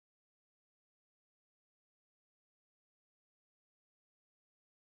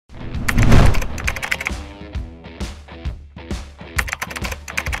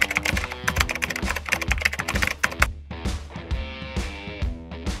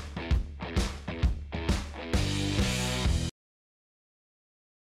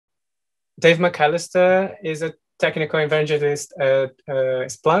Dave McAllister is a technical evangelist at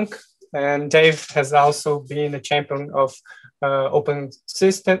Splunk, and Dave has also been a champion of open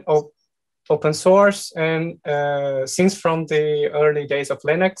system, open source, and since from the early days of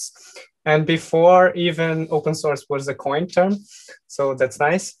Linux, and before even open source was a coined term, so that's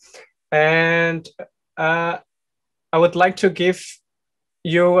nice. And I would like to give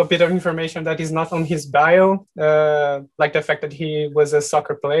you a bit of information that is not on his bio, like the fact that he was a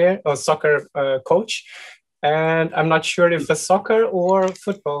soccer player or soccer coach. And I'm not sure if it's soccer or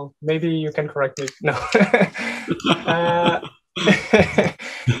football. Maybe you can correct me. No.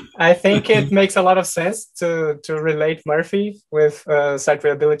 I think it makes a lot of sense to relate Murphy with site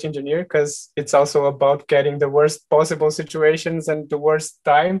reliability engineer, because it's also about getting the worst possible situations and the worst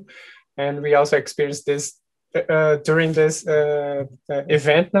time. And we also experienced this during this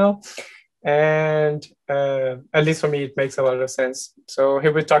event now. And at least for me, it makes a lot of sense. So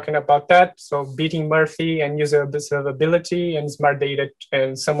here we're talking about that. So beating Murphy and user observability and smart data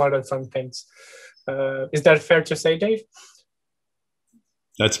and some other fun things. Is that fair to say, Dave?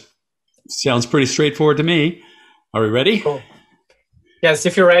 That sounds pretty straightforward to me. Are we ready? Cool. Yes,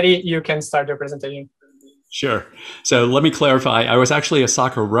 if you're ready, you can start your presentation. Sure. So let me clarify. I was actually a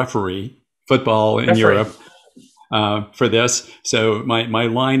soccer referee, football in Europe, for this. So my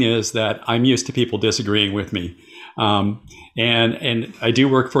line is that I'm used to people disagreeing with me. And I do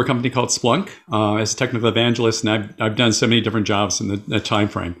work for a company called Splunk as a technical evangelist, and I've done so many different jobs in the time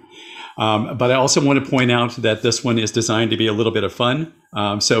frame. But I also want to point out that this one is designed to be a little bit of fun.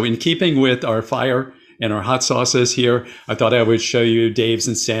 So in keeping with our fire and our hot sauces here, I thought I would show you Dave's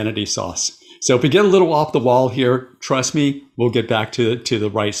insanity sauce. So if we get a little off the wall here, trust me, we'll get back to the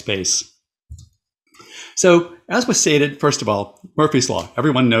right space. So as was stated, first of all, Murphy's Law.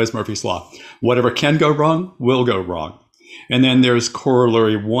 Everyone knows Murphy's Law. Whatever can go wrong will go wrong. And then there's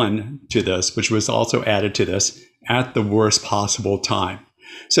corollary 1 to this, which was also added to this, at the worst possible time.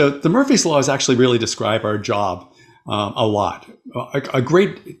 So the Murphy's Laws actually really describe our job a lot. A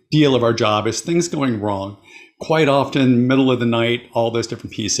great deal of our job is things going wrong, quite often middle of the night, all those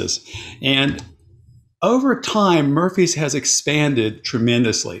different pieces. And over time, Murphy's has expanded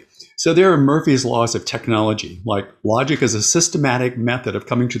tremendously. So there are Murphy's Laws of technology, like logic is a systematic method of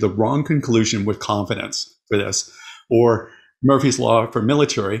coming to the wrong conclusion with confidence for this. Or Murphy's Law for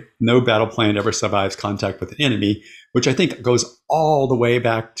military, no battle plan ever survives contact with an enemy, which I think goes all the way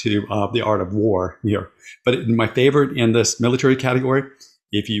back to the art of war here. But my favorite in this military category,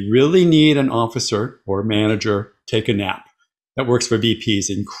 if you really need an officer or manager, take a nap. That works for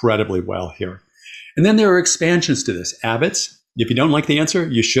VPs incredibly well here. And then there are expansions to this. Abbott's, if you don't like the answer,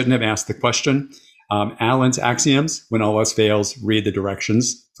 you shouldn't have asked the question. Allen's axioms, when all else fails, read the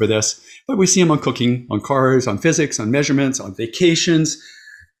directions for this. But we see them on cooking, on cars, on physics, on measurements, on vacations.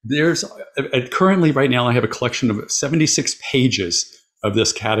 There's currently right now I have a collection of 76 pages of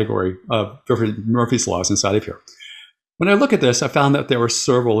this category of Murphy's Laws inside of here. When I look at this, I found that there were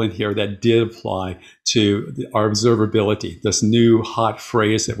several in here that did apply to our observability, this new hot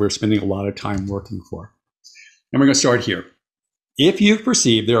phrase that we're spending a lot of time working for. And we're going to start here. If you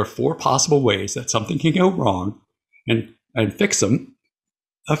perceive there are 4 possible ways that something can go wrong and fix them,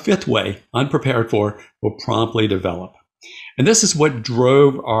 a 5th way, unprepared for, will promptly develop. And this is what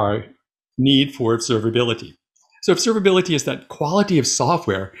drove our need for observability. So observability is that quality of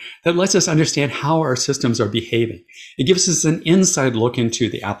software that lets us understand how our systems are behaving. It gives us an inside look into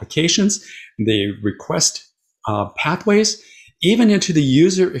the applications, the request pathways, even into the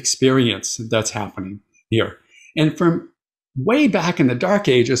user experience that's happening here. And from way back in the dark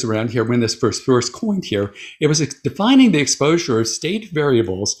ages around here, when this first coined here, it was defining the exposure of state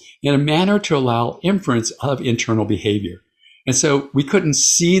variables in a manner to allow inference of internal behavior. And so we couldn't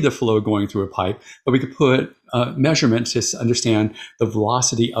see the flow going through a pipe, but we could put measurements to understand the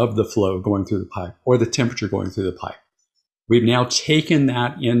velocity of the flow going through the pipe or the temperature going through the pipe. We've now taken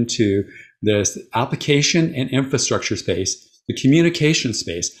that into this application and infrastructure space, the communication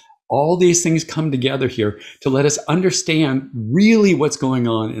space. All these things come together here to let us understand really what's going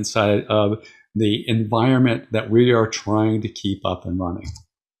on inside of the environment that we are trying to keep up and running.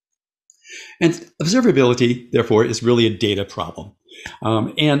 And observability, therefore, is really a data problem.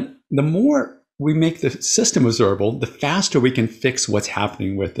 And the more we make the system observable, the faster we can fix what's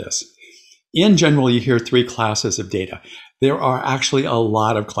happening with this. In general, you hear 3 classes of data. There are actually a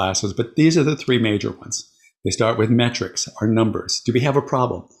lot of classes, but these are the 3 major ones. They start with metrics, our numbers. Do we have a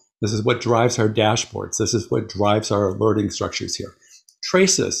problem? This is what drives our dashboards. This is what drives our alerting structures here.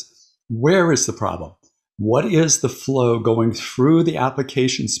 Traces, where is the problem? What is the flow going through the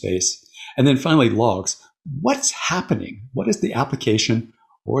application space? And then finally, logs. What's happening? What is the application?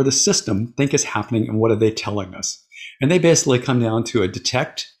 or the system think is happening, and what are they telling us? And they basically come down to a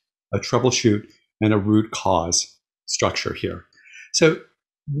detect, a troubleshoot, and a root cause structure here. So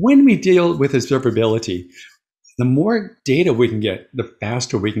when we deal with observability, the more data we can get, the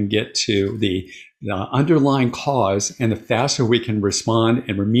faster we can get to the underlying cause, and the faster we can respond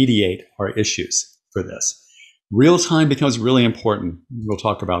and remediate our issues for this. Real time becomes really important. We'll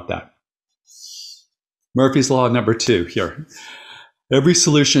talk about that. Murphy's Law number 2 here. Every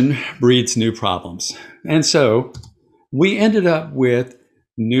solution breeds new problems. And so we ended up with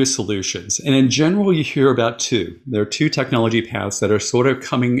new solutions. And in general, you hear about two. There are two technology paths that are sort of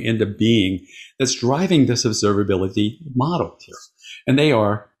coming into being that's driving this observability model here. And they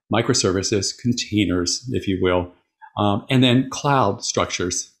are microservices, containers, if you will, and then cloud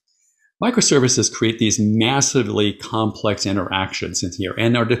structures. Microservices create these massively complex interactions in here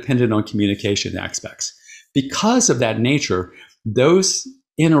and are dependent on communication aspects. Because of that nature, those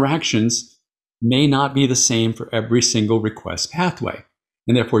interactions may not be the same for every single request pathway.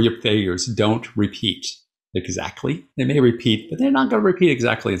 And therefore, your failures don't repeat exactly. They may repeat, but they're not going to repeat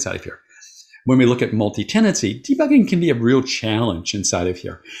exactly inside of here. When we look at multi-tenancy, debugging can be a real challenge inside of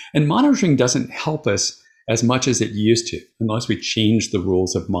here. And monitoring doesn't help us as much as it used to, unless we change the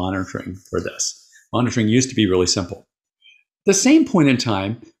rules of monitoring for this. Monitoring used to be really simple. At the same point in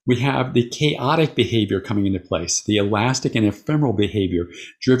time, we have the chaotic behavior coming into place, the elastic and ephemeral behavior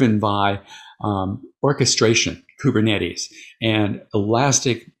driven by orchestration, Kubernetes, and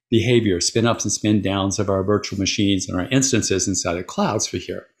elastic behavior, spin ups and spin downs of our virtual machines and our instances inside of clouds for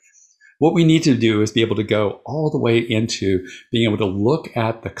here. What we need to do is be able to go all the way into being able to look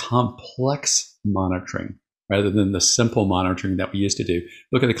at the complex monitoring rather than the simple monitoring that we used to do.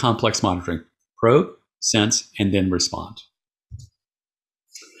 Look at the complex monitoring, probe, sense, and then respond.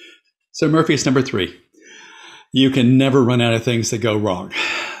 So Murphy's number 3. You can never run out of things that go wrong.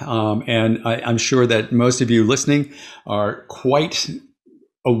 And I'm sure that most of you listening are quite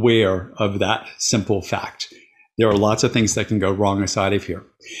aware of that simple fact. There are lots of things that can go wrong inside of here.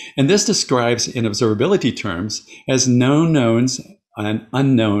 And this describes in observability terms as known knowns and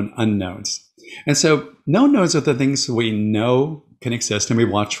unknown unknowns. And so known knowns are the things we know can exist and we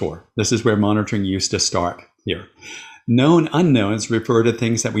watch for. This is where monitoring used to start here. Known unknowns refer to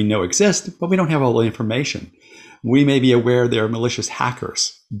things that we know exist, but we don't have all the information. We may be aware there are malicious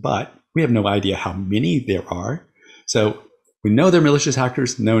hackers, but we have no idea how many there are. So we know there are malicious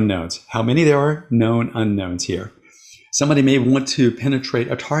hackers, known knowns. How many there are, known unknowns here. Somebody may want to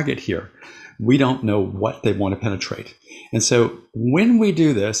penetrate a target here. We don't know what they want to penetrate. And so when we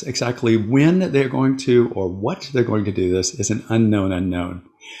do this, exactly when they're going to or what they're going to do this is an unknown unknown.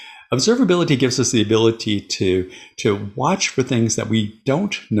 Observability gives us the ability to watch for things that we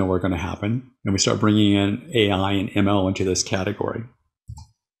don't know are going to happen, and we start bringing in AI and ML into this category.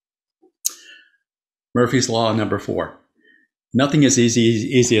 Murphy's Law number 4. Nothing is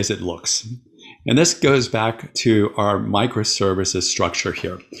easy as it looks. And this goes back to our microservices structure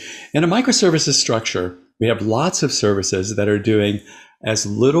here. In a microservices structure, we have lots of services that are doing as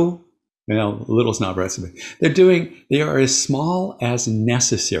little. Well, little is not recipe. They are as small as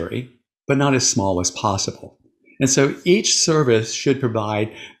necessary, but not as small as possible. And so each service should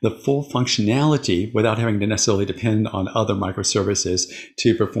provide the full functionality without having to necessarily depend on other microservices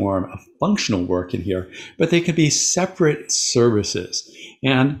to perform a functional work in here, but they could be separate services.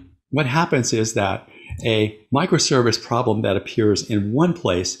 And what happens is that a microservice problem that appears in one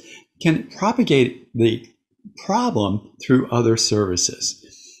place can propagate the problem through other services.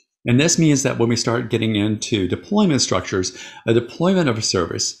 And this means that when we start getting into deployment structures, a deployment of a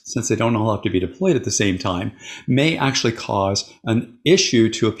service, since they don't all have to be deployed at the same time, may actually cause an issue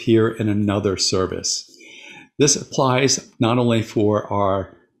to appear in another service. This applies not only for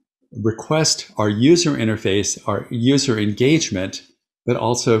our request, our user interface, our user engagement, but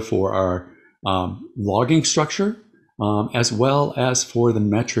also for our logging structure, as well as for the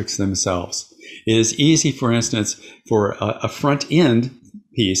metrics themselves. It is easy, for instance, for a front end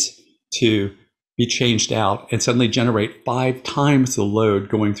piece to be changed out and suddenly generate 5 times the load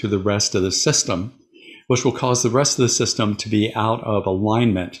going through the rest of the system, which will cause the rest of the system to be out of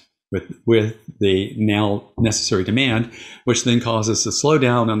alignment with the now necessary demand, which then causes a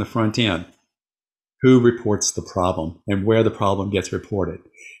slowdown on the front end. Who reports the problem and where the problem gets reported?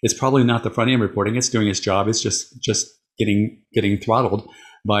 It's probably not the front end reporting. It's doing its job. It's just getting throttled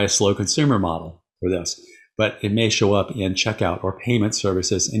by a slow consumer model for this. But it may show up in checkout or payment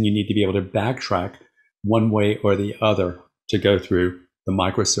services, and you need to be able to backtrack one way or the other to go through the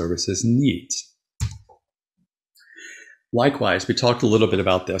microservices needs. likewise, we talked a little bit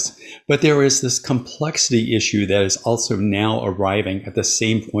about this, but there is this complexity issue that is also now arriving at the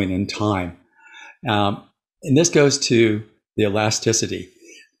same point in time. And this goes to the elasticity,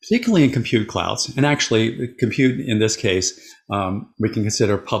 particularly in compute clouds. And actually, compute in this case, we can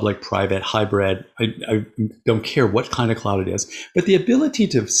consider public, private, hybrid. I don't care what kind of cloud it is, but the ability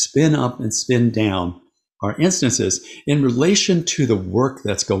to spin up and spin down our instances in relation to the work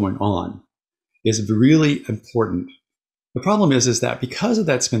that's going on is really important. The problem is that because of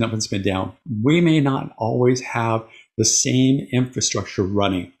that spin up and spin down, we may not always have the same infrastructure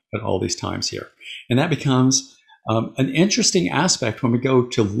running at all these times here. And that becomes an interesting aspect when we go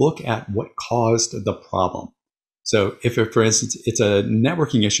to look at what caused the problem. So if, for instance, it's a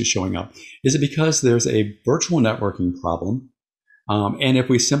networking issue showing up, is it because there's a virtual networking problem? And if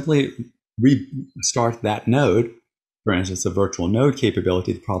we simply restart that node, for instance, the virtual node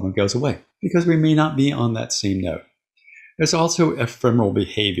capability, the problem goes away because we may not be on that same node. There's also ephemeral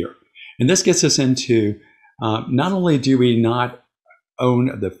behavior. And this gets us into not only do we not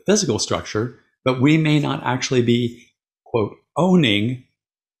own the physical structure, but we may not actually be, quote, owning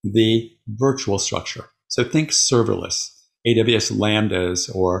the virtual structure. So think serverless, AWS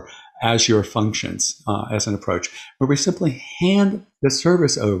Lambdas or Azure Functions as an approach, where we simply hand the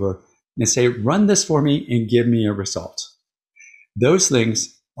service over and say, run this for me and give me a result. Those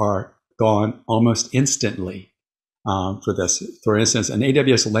things are gone almost instantly for this. For instance, an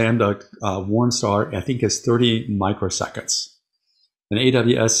AWS Lambda warm start, I think, is 30 microseconds. An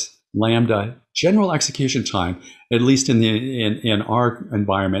AWS Lambda general execution time, at least in our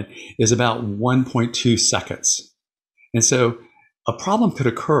environment, is about 1.2 seconds. And so a problem could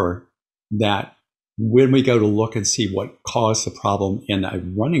occur that when we go to look and see what caused the problem in a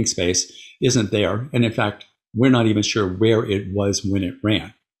running space isn't there. And in fact, we're not even sure where it was when it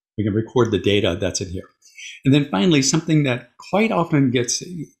ran. We can record the data that's in here. And then finally, something that quite often gets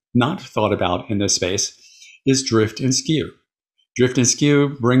not thought about in this space is drift and skew. Drift and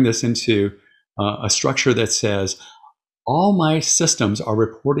skew bring this into a structure that says all my systems are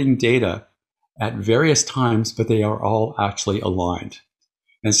reporting data at various times, but they are all actually aligned.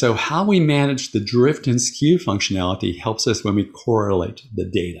 And so how we manage the drift and skew functionality helps us when we correlate the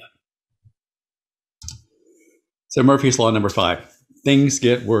data. So Murphy's Law number 5, things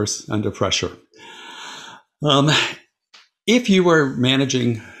get worse under pressure. If you were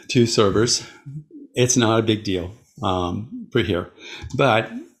managing 2 servers, it's not a big deal for here.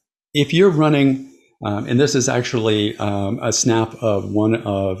 But if you're running, and this is actually a snap of one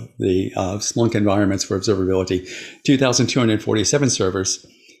of the Splunk environments for observability, 2,247 servers,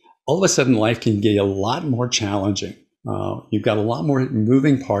 all of a sudden life can get a lot more challenging. You've got a lot more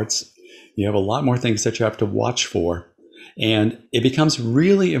moving parts. You have a lot more things that you have to watch for. And it becomes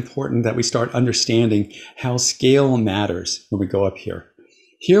really important that we start understanding how scale matters when we go up here.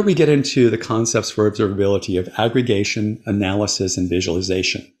 Here we get into the concepts for observability of aggregation, analysis, and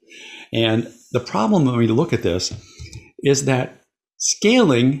visualization. And the problem when we look at this is that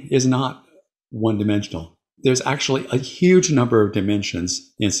scaling is not one-dimensional. There's actually a huge number of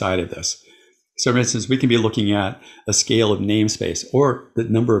dimensions inside of this. So for instance, we can be looking at a scale of namespace or the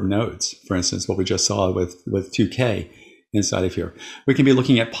number of nodes, for instance, what we just saw with 2K inside of here. We can be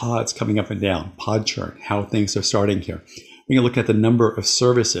looking at pods coming up and down, pod churn, how things are starting here. We can look at the number of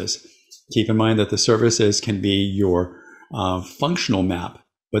services. Keep in mind that the services can be your functional map,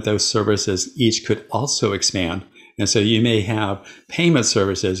 but those services each could also expand. And so you may have payment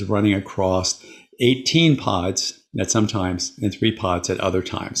services running across 18 pods at some times and 3 pods at other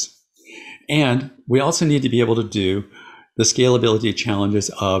times. And we also need to be able to do the scalability challenges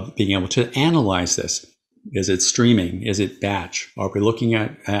of being able to analyze this. Is it streaming? Is it batch? Are we looking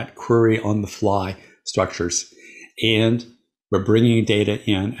at query on the fly structures? And we're bringing data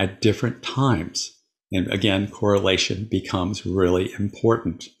in at different times. And again, correlation becomes really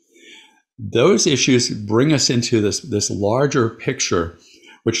important. Those issues bring us into this larger picture,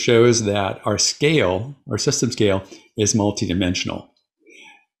 which shows that our scale, our system scale, is multidimensional.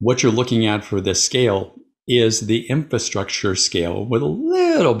 What you're looking at for this scale is the infrastructure scale with a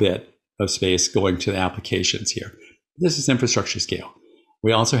little bit of space going to the applications here. This is infrastructure scale.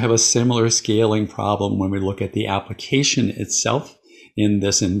 We also have a similar scaling problem when we look at the application itself in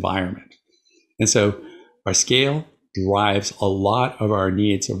this environment. And so our scale drives a lot of our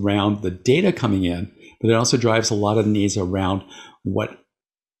needs around the data coming in, but it also drives a lot of needs around what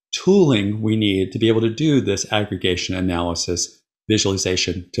tooling we need to be able to do this aggregation, analysis,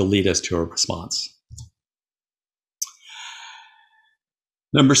 visualization to lead us to a response.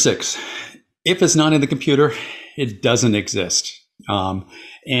 Number 6, if it's not in the computer, it doesn't exist.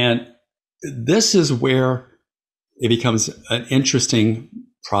 And this is where it becomes an interesting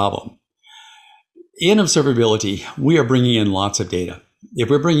problem. In observability, we are bringing in lots of data. If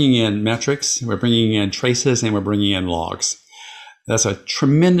we're bringing in metrics, we're bringing in traces, and we're bringing in logs. That's a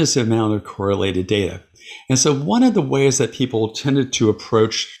tremendous amount of correlated data. And so one of the ways that people tended to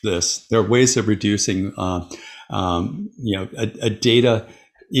approach this, there are ways of reducing a data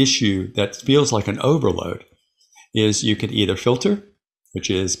issue that feels like an overload, is you can either filter, which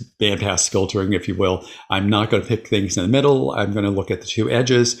is bandpass filtering, if you will. I'm not going to pick things in the middle. I'm going to look at the two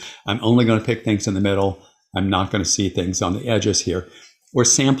edges. I'm only going to pick things in the middle. I'm not going to see things on the edges here. Or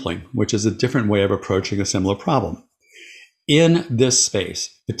sampling, which is a different way of approaching a similar problem. In this space,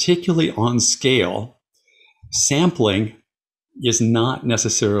 particularly on scale, sampling is not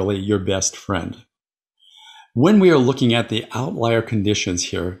necessarily your best friend. When we are looking at the outlier conditions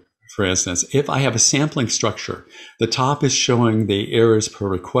here, for instance, if I have a sampling structure, the top is showing the errors per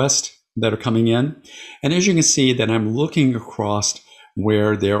request that are coming in. And as you can see, that I'm looking across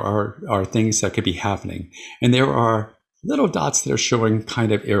where there are things that could be happening. And there are little dots that are showing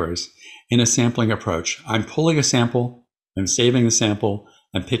kind of errors in a sampling approach. I'm pulling a sample, I'm saving the sample,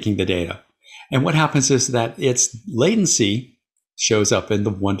 I'm picking the data. And what happens is that its latency shows up in the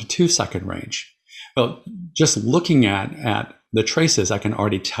 1 to 2 second range. Well, just looking at the traces, I can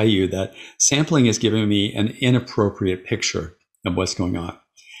already tell you that sampling is giving me an inappropriate picture of what's going on.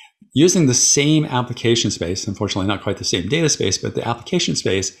 Using the same application space, unfortunately not quite the same data space, but the application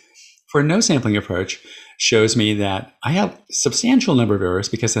space for a no sampling approach shows me that I have a substantial number of errors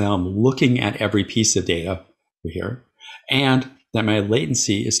because now I'm looking at every piece of data here, and that my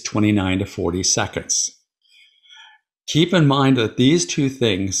latency is 29 to 40 seconds. Keep in mind that these two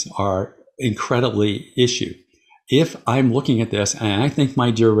things are incredibly issue. If I'm looking at this and I think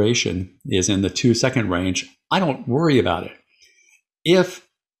my duration is in the 2 second range, I don't worry about it. If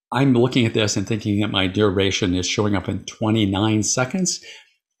I'm looking at this and thinking that my duration is showing up in 29 seconds,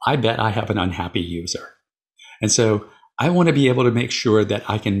 I bet I have an unhappy user. And so I want to be able to make sure that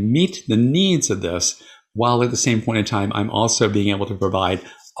I can meet the needs of this, while at the same point in time, I'm also being able to provide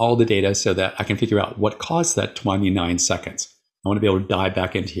all the data so that I can figure out what caused that 29 seconds. I want to be able to dive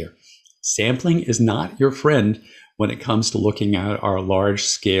back into here. Sampling is not your friend when it comes to looking at our large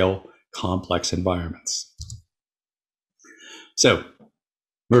scale complex environments. So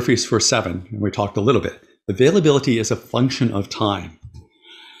Murphy's First 7, and we talked a little bit. Availability is a function of time.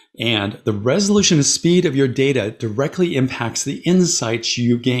 And the resolution and speed of your data directly impacts the insights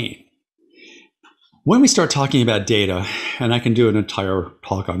you gain. When we start talking about data, and I can do an entire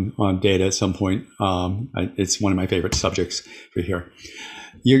talk on data at some point, it's one of my favorite subjects for here.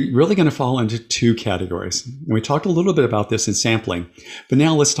 You're really going to fall into two categories. And we talked a little bit about this in sampling, but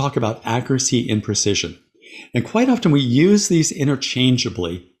now let's talk about accuracy and precision. And quite often we use these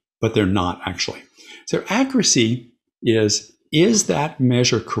interchangeably, but they're not actually. So accuracy is that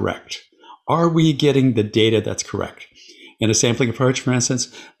measure correct? Are we getting the data that's correct? In a sampling approach, for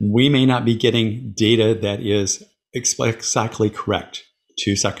instance, we may not be getting data that is exactly correct.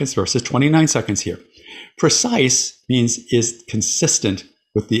 2 seconds versus 29 seconds here. Precise means is consistent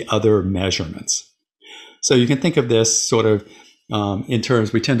with the other measurements. So you can think of this sort of in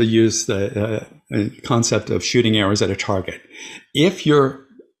terms, we tend to use the concept of shooting arrows at a target. If your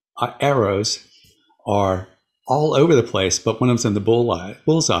arrows are all over the place, but one of them's in the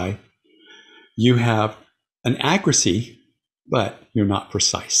bullseye, you have an accuracy, but you're not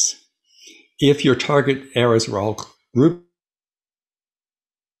precise. If your target arrows are all grouped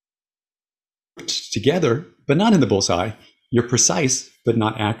together, but not in the bullseye, you're precise, but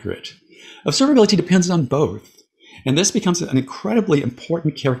not accurate. Observability depends on both. And this becomes an incredibly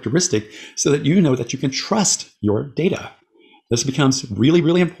important characteristic so that you know that you can trust your data. This becomes really,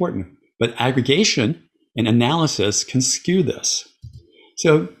 really important. But aggregation and analysis can skew this.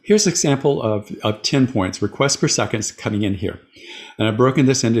 So here's an example of 10 points, requests per second coming in here. And I've broken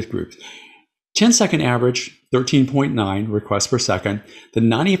this into groups. 10-second average, 13.9 requests per second. The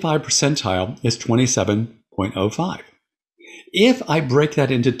 95 percentile is 27.05. If I break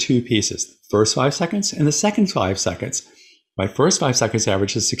that into two pieces, first 5 seconds and the second 5 seconds, my first 5 seconds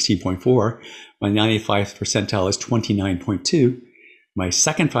average is 16.4. My 95th percentile is 29.2. My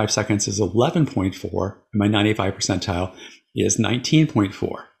second 5 seconds is 11.4. And my 95 percentile is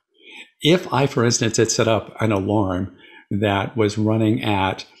 19.4. If I, for instance, had set up an alarm that was running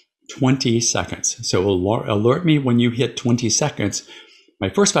at 20 seconds, so alert me when you hit 20 seconds, my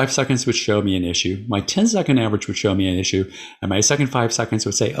first 5 seconds would show me an issue, my 10-second average would show me an issue, and my second 5 seconds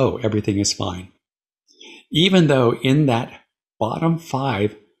would say, oh, everything is fine. Even though in that bottom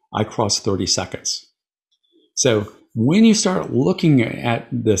 5, I crossed 30 seconds. So when you start looking at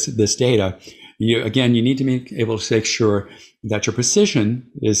this data, You need to be able to make sure that your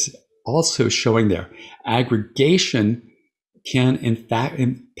precision is also showing there. Aggregation can in fact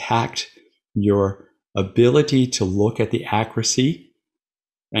impact your ability to look at the accuracy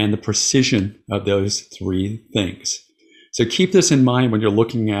and the precision of those three things. So keep this in mind when you're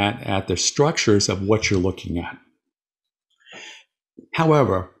looking at the structures of what you're looking at.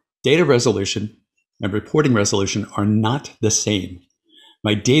 However, data resolution and reporting resolution are not the same.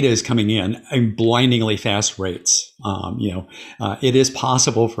 My data is coming in at blindingly fast rates. It is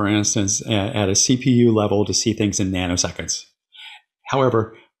possible, for instance, at a CPU level to see things in nanoseconds.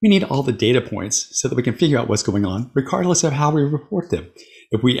 However, we need all the data points so that we can figure out what's going on, regardless of how we report them.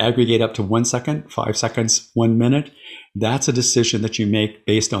 If we aggregate up to 1 second, 5 seconds, 1 minute, that's a decision that you make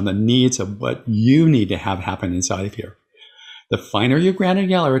based on the needs of what you need to have happen inside of here. The finer your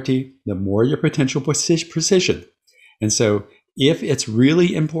granularity, the more your potential precision. And so if it's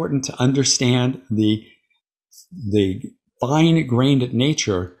really important to understand the fine-grained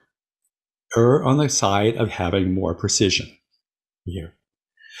nature, err on the side of having more precision here.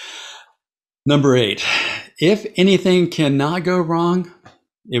 Number 8, if anything cannot go wrong,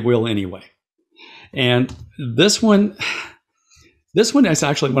 it will anyway. And this one is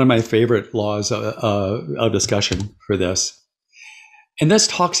actually one of my favorite laws of discussion for this. And this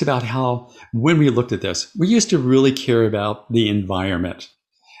talks about how when we looked at this, we used to really care about the environment.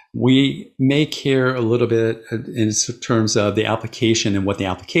 We may care a little bit in terms of the application and what the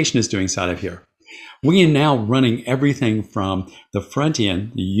application is doing inside of here. We are now running everything from the front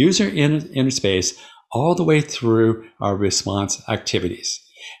end, the user interface, all the way through our response activities.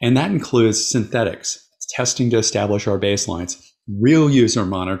 And that includes synthetics, testing to establish our baselines, real user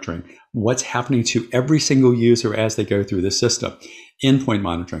monitoring, what's happening to every single user as they go through the system, endpoint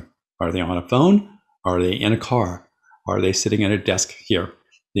monitoring. Are they on a phone? Are they in a car? Are they sitting at a desk here?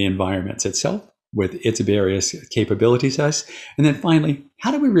 The environment itself with its various capability sets. And then finally,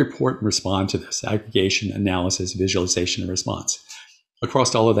 how do we report and respond to this? Aggregation, analysis, visualization, and response.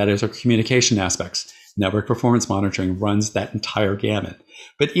 Across all of that is our communication aspects. Network performance monitoring runs that entire gamut.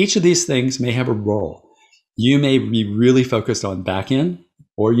 But each of these things may have a role. You may be really focused on back end,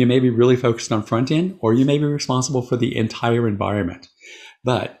 or you may be really focused on front end, or you may be responsible for the entire environment.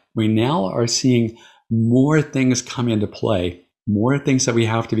 But we now are seeing more things come into play, more things that we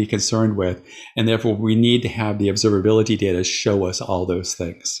have to be concerned with, and therefore we need to have the observability data show us all those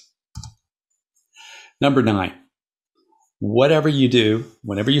things. Number 9, whatever you do,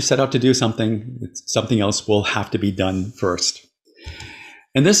 whenever you set out to do something, something else will have to be done first.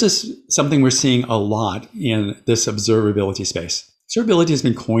 And this is something we're seeing a lot in this observability space. Observability has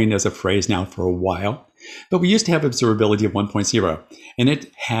been coined as a phrase now for a while, but we used to have observability of 1.0, and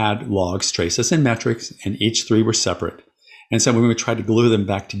it had logs, traces, and metrics, and each 3 were separate. And so when we tried to glue them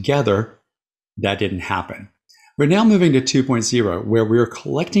back together, that didn't happen. We're now moving to 2.0, where we're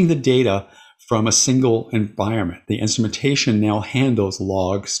collecting the data from a single environment. The instrumentation now handles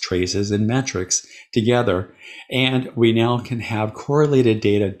logs, traces, and metrics together, and we now can have correlated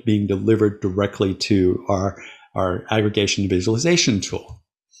data being delivered directly to our aggregation and visualization tool.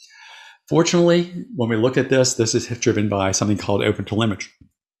 Fortunately, when we look at this is driven by something called OpenTelemetry.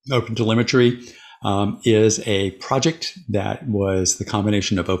 OpenTelemetry is a project that was the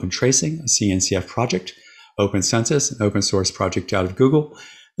combination of OpenTracing, a CNCF project, OpenCensus, an open source project out of Google.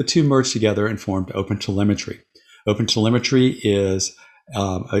 The two merged together and formed OpenTelemetry. OpenTelemetry is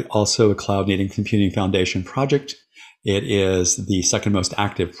also a Cloud Native Computing Foundation project. It is the second most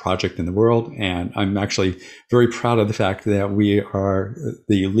active project in the world, and I'm actually very proud of the fact that we are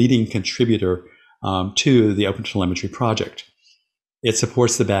the leading contributor to the OpenTelemetry project. It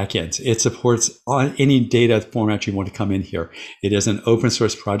supports the backends. It supports any data format you want to come in here. It is an open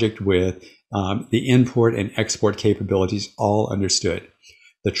source project with the import and export capabilities all understood.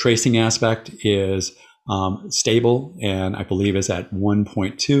 The tracing aspect is stable, and I believe is at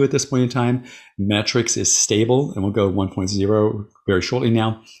 1.2 at this point in time. Metrics is stable, and we'll go 1.0 very shortly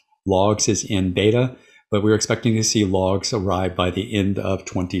now. Logs is in beta, but we're expecting to see logs arrive by the end of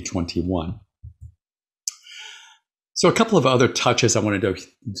 2021. So a couple of other touches I wanted to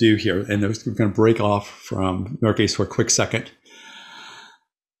do here, and we're going to break off from Northeast for a quick second.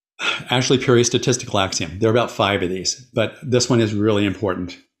 Ashley Perry's statistical axiom. There are about 5 of these, but this one is really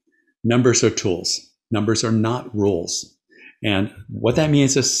important. Numbers are tools. Numbers are not rules. And what that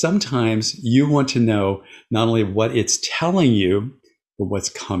means is sometimes you want to know not only what it's telling you, but what's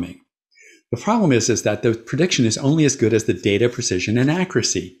coming. The problem is that the prediction is only as good as the data precision and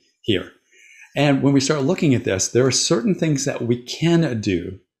accuracy here. And when we start looking at this, there are certain things that we can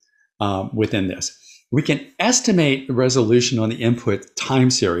do within this. We can estimate the resolution on the input time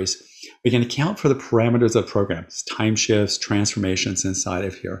series We can account for the parameters of programs, time shifts, transformations inside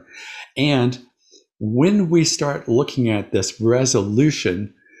of here. And when we start looking at this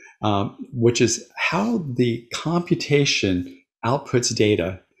resolution, which is how the computation outputs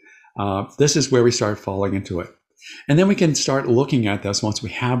data, this is where we start falling into it. And then we can start looking at this once we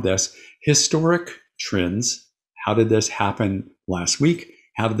have this historic trends. How did this happen last week?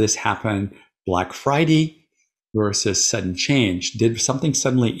 How did this happen Black Friday versus sudden change? Did something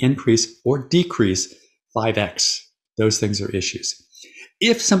suddenly increase or decrease 5x? Those things are issues.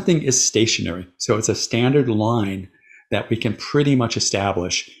 If something is stationary, so it's a standard line that we can pretty much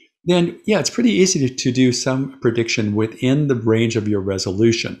establish, then yeah, it's pretty easy to do some prediction within the range of your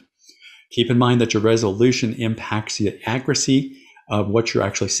resolution. Keep in mind that your resolution impacts the accuracy of what you're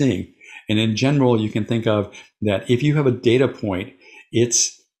actually seeing. And in general, you can think of that if you have a data point,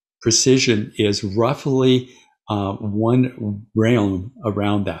 its precision is roughly one realm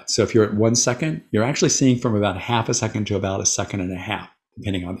around that. So if you're at 1 second, you're actually seeing from about half a second to about a second and a half,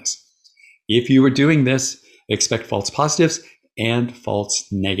 depending on this. If you were doing this, expect false positives and false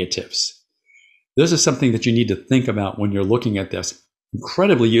negatives. This is something that you need to think about when you're looking at this.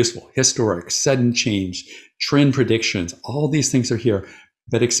 Incredibly useful, historic, sudden change, trend predictions, all these things are here,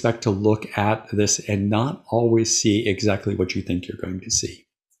 but expect to look at this and not always see exactly what you think you're going to see.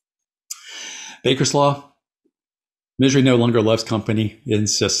 Baker's Law, misery no longer loves company, it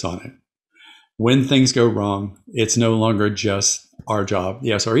insists on it. When things go wrong, it's no longer just our job, the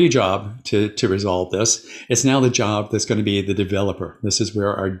SRE job, to resolve this. It's now the job that's going to be the developer. This is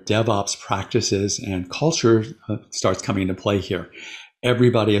where our DevOps practices and culture starts coming into play here.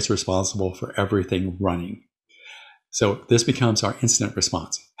 Everybody is responsible for everything running. So this becomes our incident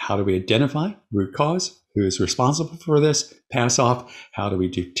response. How do we identify root cause? Who is responsible for this? Pass off. How do we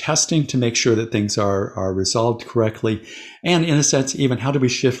do testing to make sure that things are resolved correctly? And in a sense, even how do we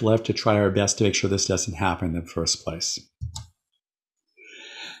shift left to try our best to make sure this doesn't happen in the first place?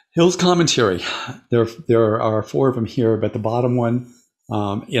 Hill's commentary. There are 4 of them here, but the bottom one,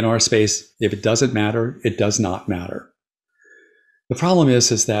 in our space, if it doesn't matter, it does not matter. The problem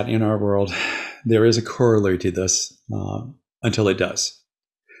is that in our world, there is a corollary to this until it does.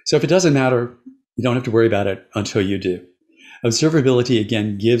 So if it doesn't matter, you don't have to worry about it until you do. Observability,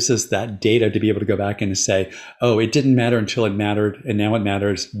 again, gives us that data to be able to go back and say, oh, it didn't matter until it mattered, and now it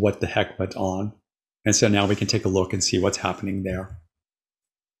matters. What the heck went on? And so now we can take a look and see what's happening there.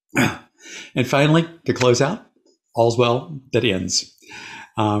 And finally, to close out, all's well that ends.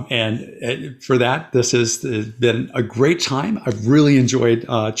 And for that, this has been a great time. I've really enjoyed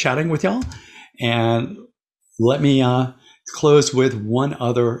chatting with y'all. And let me close with one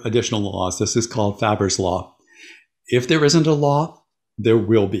other additional law. This is called Faber's Law. If there isn't a law, there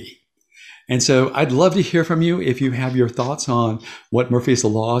will be. And so I'd love to hear from you if you have your thoughts on what Murphy's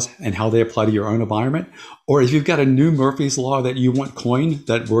laws and how they apply to your own environment. Or if you've got a new Murphy's Law that you want coined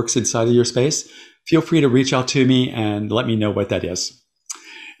that works inside of your space, feel free to reach out to me and let me know what that is.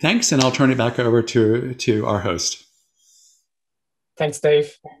 Thanks, and I'll turn it back over to our host. Thanks,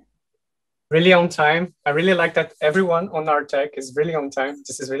 Dave. Really on time. I really like that everyone on our tech is really on time.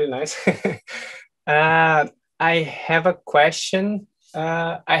 This is really nice. I have a question.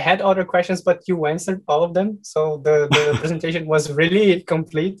 I had other questions, but you answered all of them. So the presentation was really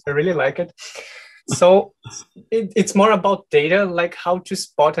complete. I really like it. So it's more about data, like how to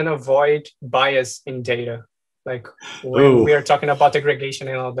spot and avoid bias in data, like when we are talking about aggregation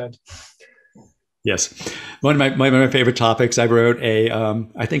and all that. Yes. One of my favorite topics, I wrote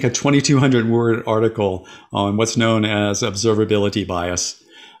I think a 2,200 word article on what's known as observability bias.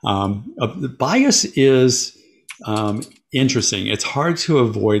 Bias is interesting. It's hard to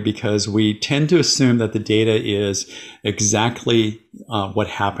avoid because we tend to assume that the data is exactly what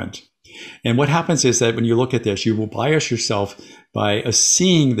happened. And what happens is that when you look at this, you will bias yourself by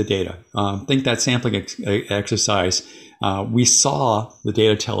seeing the data. Think that sampling exercise. We saw the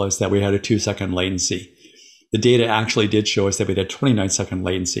data tell us that we had a 2-second latency. The data actually did show us that we had a 29-second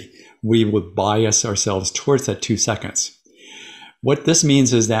latency. We would bias ourselves towards that 2 seconds. What this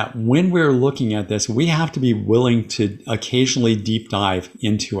means is that when we're looking at this, we have to be willing to occasionally deep dive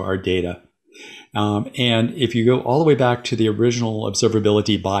into our data. And if you go all the way back to the original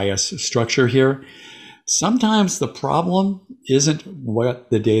observability bias structure here, sometimes the problem isn't what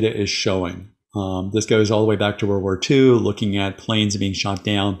the data is showing. This goes all the way back to World War II, looking at planes being shot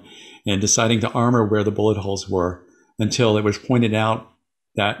down and deciding to armor where the bullet holes were until it was pointed out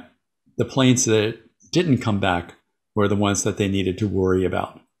that the planes that didn't come back were the ones that they needed to worry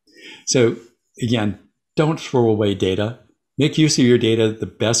about. So again, don't throw away data. Make use of your data the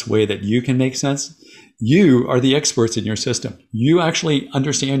best way that you can make sense. You are the experts in your system. You actually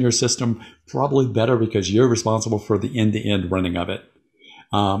understand your system probably better because you're responsible for the end-to-end running of it.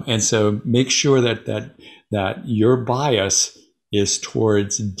 And so make sure that your bias is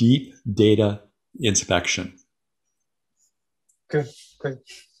towards deep data inspection. Good.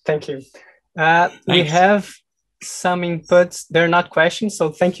 Thank you. Thanks. We have some inputs. They're not questions, so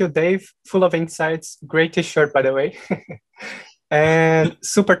thank you, Dave. Full of insights. Great t-shirt, by the way. And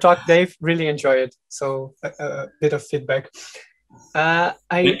super talk, Dave. Really enjoy it. So a bit of feedback.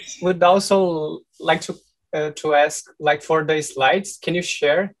 I would also like to ask, like, for the slides, can you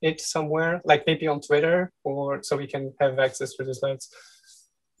share it somewhere, like maybe on Twitter, or so we can have access to the slides?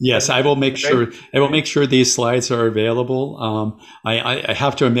 Yes, I will make sure. I will make sure these slides are available. I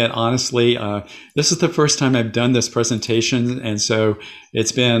have to admit, honestly, this is the first time I've done this presentation, and so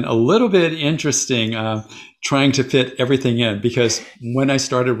it's been a little bit interesting trying to fit everything in. Because when I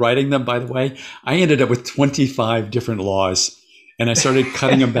started writing them, by the way, I ended up with 25 different laws. And I started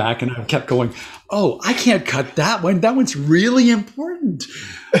cutting them back, and I kept going, oh, I can't cut that one. That one's really important.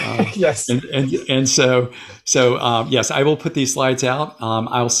 Yes. And so yes, I will put these slides out.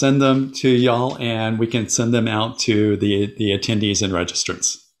 I'll send them to y'all, and we can send them out to the attendees and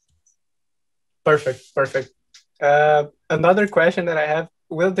registrants. Perfect. Another question that I have,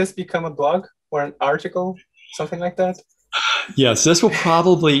 will this become a blog or an article, something like that? Yes, this will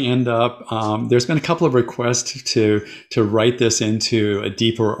probably end up, there's been a couple of requests to write this into a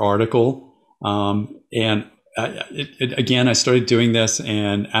deeper article. And again, I started doing this,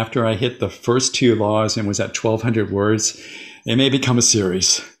 and after I hit the first 2 laws and was at 1,200 words, it may become a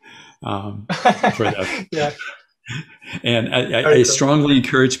series for that. Yeah. And I strongly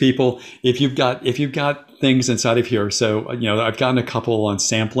encourage people, if you've got things inside of here. So, I've gotten a couple on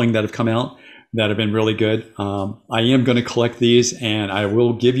sampling that have come out that have been really good. I am going to collect these, and I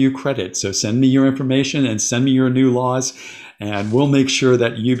will give you credit. So send me your information and send me your new laws, and we'll make sure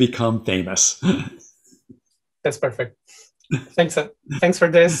that you become famous. That's perfect. Thanks for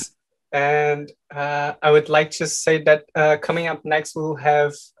this. And I would like to say that coming up next, we'll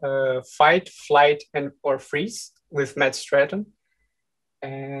have Fight, Flight, or Freeze with Matt Stratton.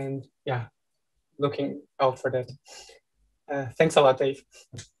 And yeah, looking out for that. Thanks a lot, Dave.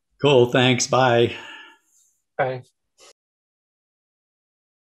 Cool. Thanks. Bye. Bye.